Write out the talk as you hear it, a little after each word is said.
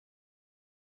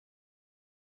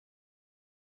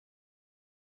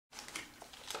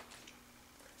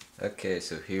Okay,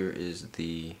 so here is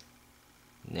the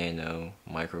Nano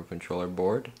microcontroller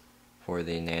board for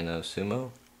the Nano-sumo,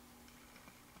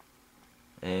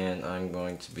 and I'm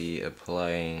going to be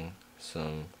applying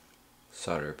some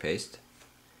solder paste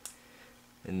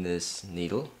in this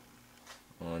needle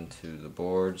onto the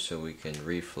board so we can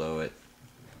reflow it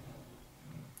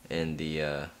in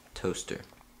the toaster.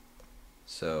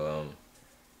 So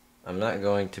I'm not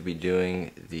going to be doing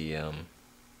the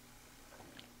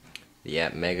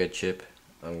app mega chip.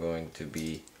 I'm going to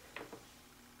be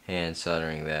hand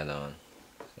soldering that on.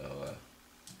 So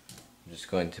I'm just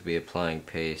going to be applying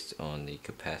paste on the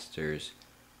capacitors,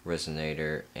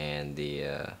 resonator, and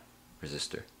the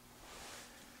resistor.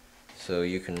 So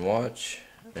you can watch,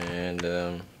 and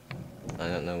I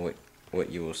don't know what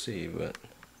you will see, but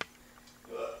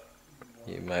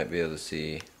you might be able to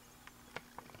see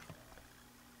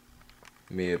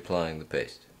me applying the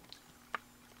paste.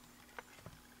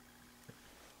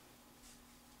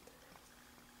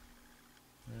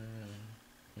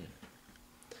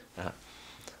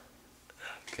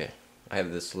 Okay, I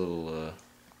have this little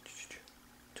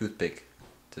toothpick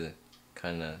to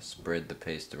kind of spread the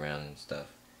paste around and stuff.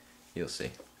 You'll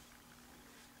see.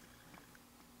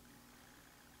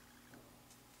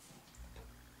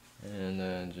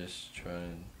 And just try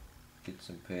and get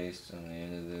some paste on the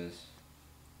end of this.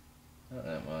 Not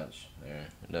that much. There,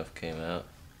 enough came out.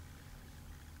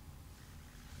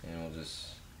 And we'll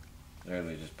just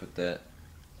literally just put that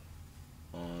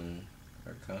on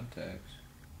our contacts.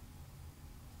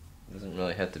 It doesn't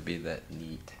really have to be that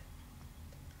neat.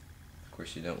 Of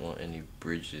course, you don't want any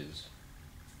bridges.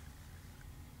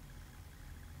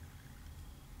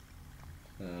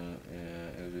 So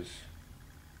yeah, it'll just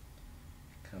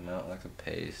come out like a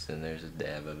paste, and there's a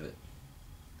dab of it.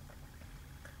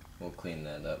 We'll clean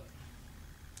that up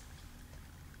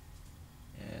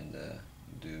and I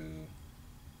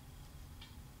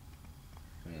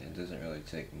mean, it doesn't really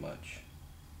take much.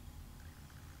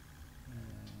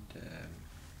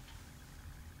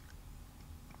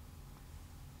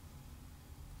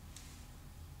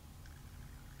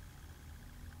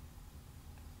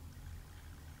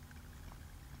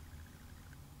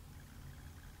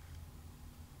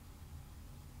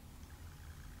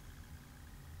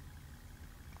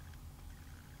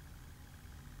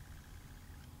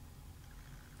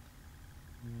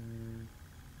 And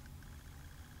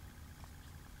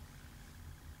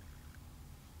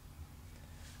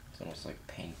it's almost like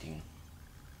painting.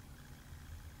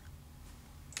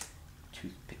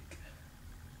 Toothpick.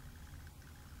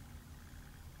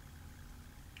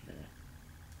 There.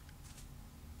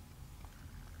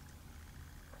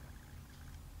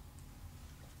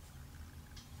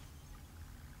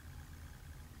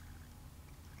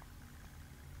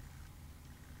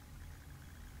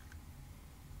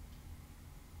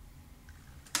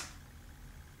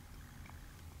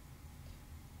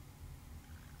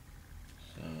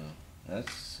 So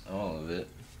that's all of it.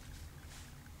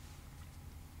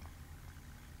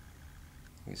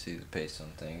 You can see the paste on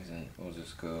things, and we'll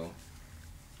just go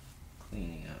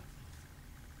cleaning up.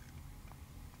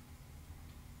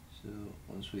 So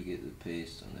once we get the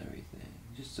paste on everything,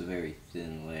 just a very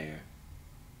thin layer,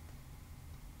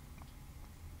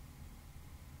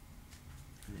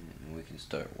 and we can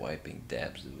start wiping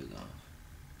dabs of it off.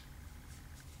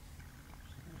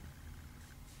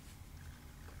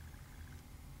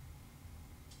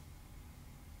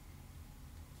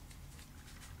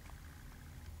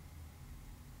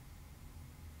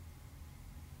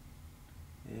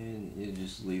 And you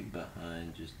just leave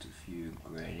behind just a few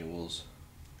granules.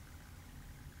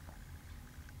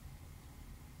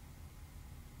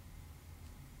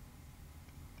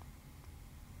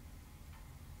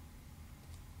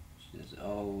 Which is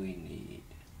all we need.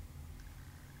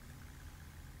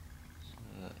 So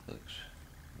that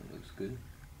looks good.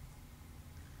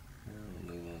 Now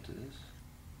we'll move on to this.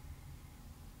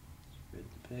 Spread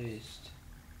the paste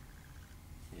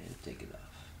and take it off.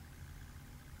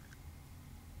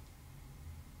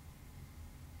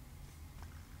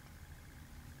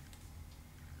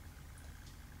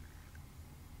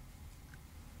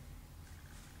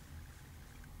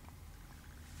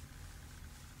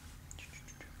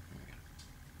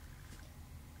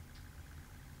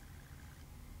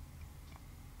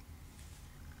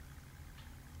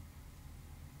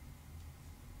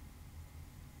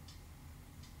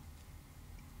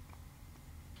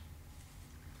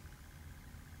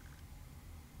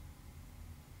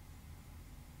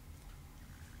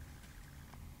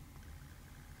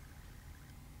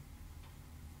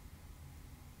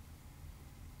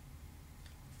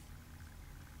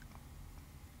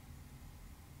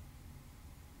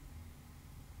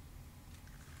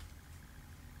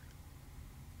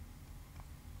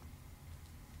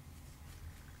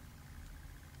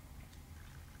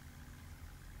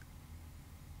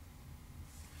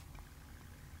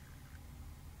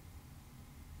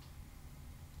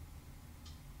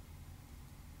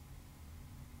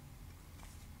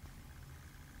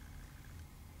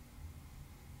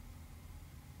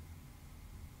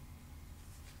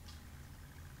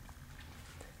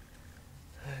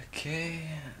 Okay,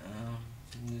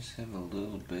 just have a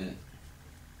little bit.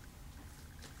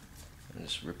 I'll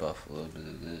just rip off a little bit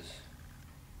of this.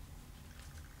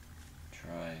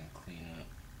 Try and clean up.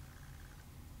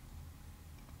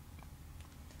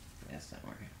 Yeah, it's not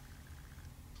working.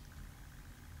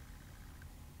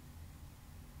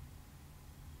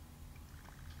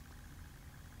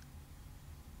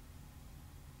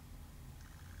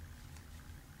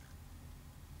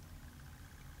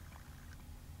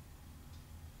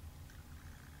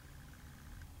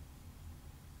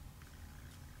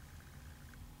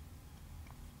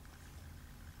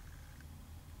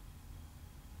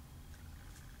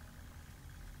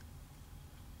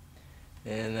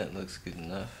 And that looks good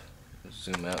enough. Let's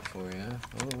zoom out for you.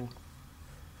 Oh.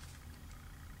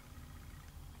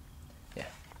 Yeah.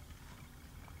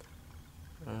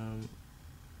 I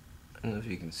don't know if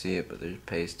you can see it, but there's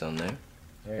paste on there.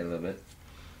 Very little bit.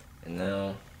 And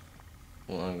now,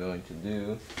 what I'm going to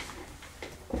do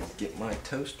is get my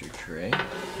toaster tray.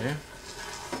 Here.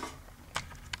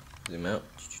 Zoom out.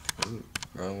 Ooh,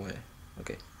 wrong way.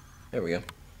 Okay. There we go.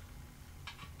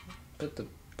 Put the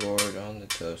board on the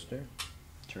toaster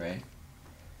tray.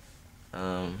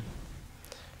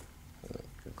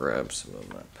 Grab some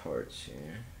of my parts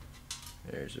here.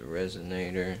 There's a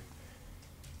resonator,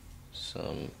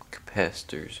 some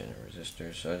capacitors, and a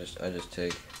resistor. So I just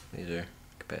take, these are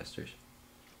capacitors.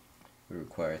 We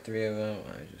require 3 of them.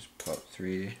 I just pop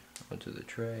 3 onto the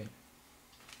tray.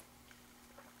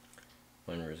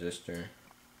 1 resistor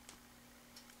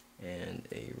and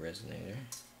a resonator.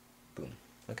 Boom.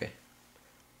 Okay.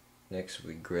 Next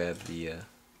we grab the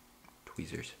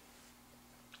tweezers.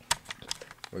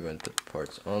 We're going to put the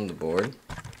parts on the board.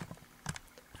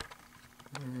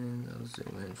 And I'll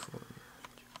zoom in for you.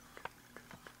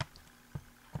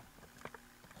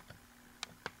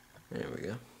 There we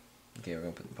go. Okay, we're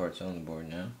going to put the parts on the board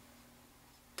now.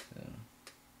 So,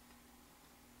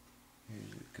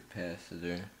 here's the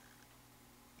capacitor.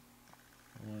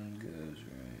 One goes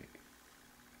right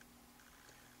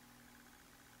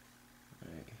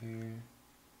here.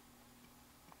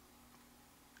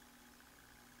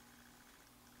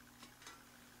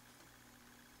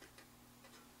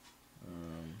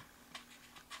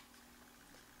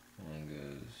 One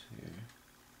goes here.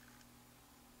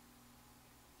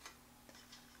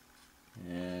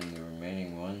 And the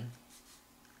remaining one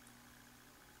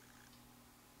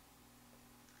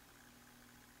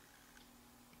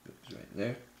goes right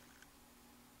there.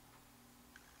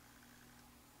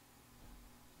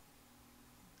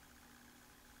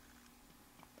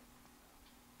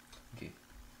 Okay.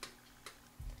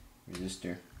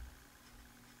 Resistor.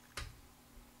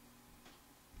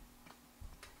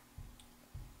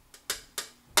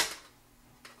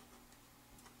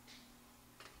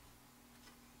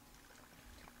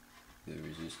 The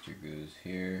resistor goes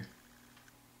here.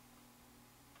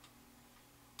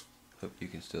 Hope you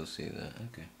can still see that.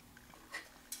 Okay.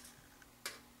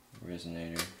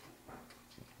 Resonator.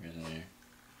 Resonator.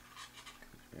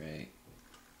 Goes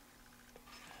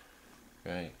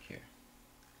right here.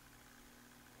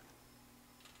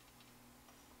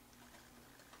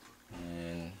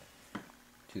 And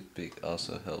toothpick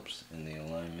also helps in the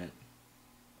alignment.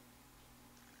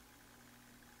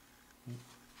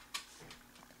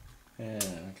 Yeah,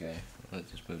 okay. I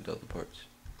just moved all the parts.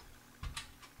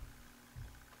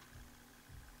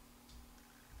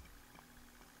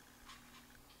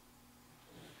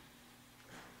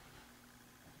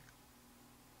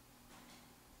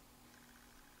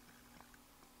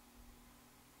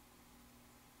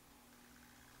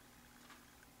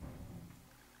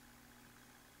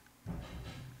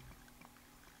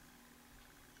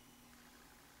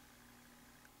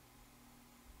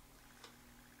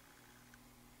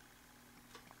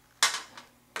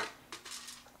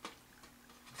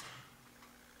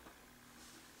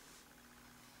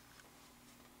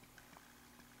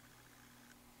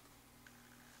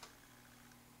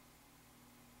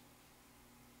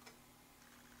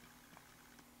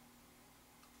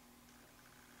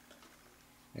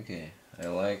 Okay, I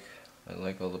like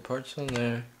all the parts on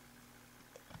there.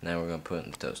 Now we're gonna put it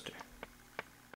in the toaster.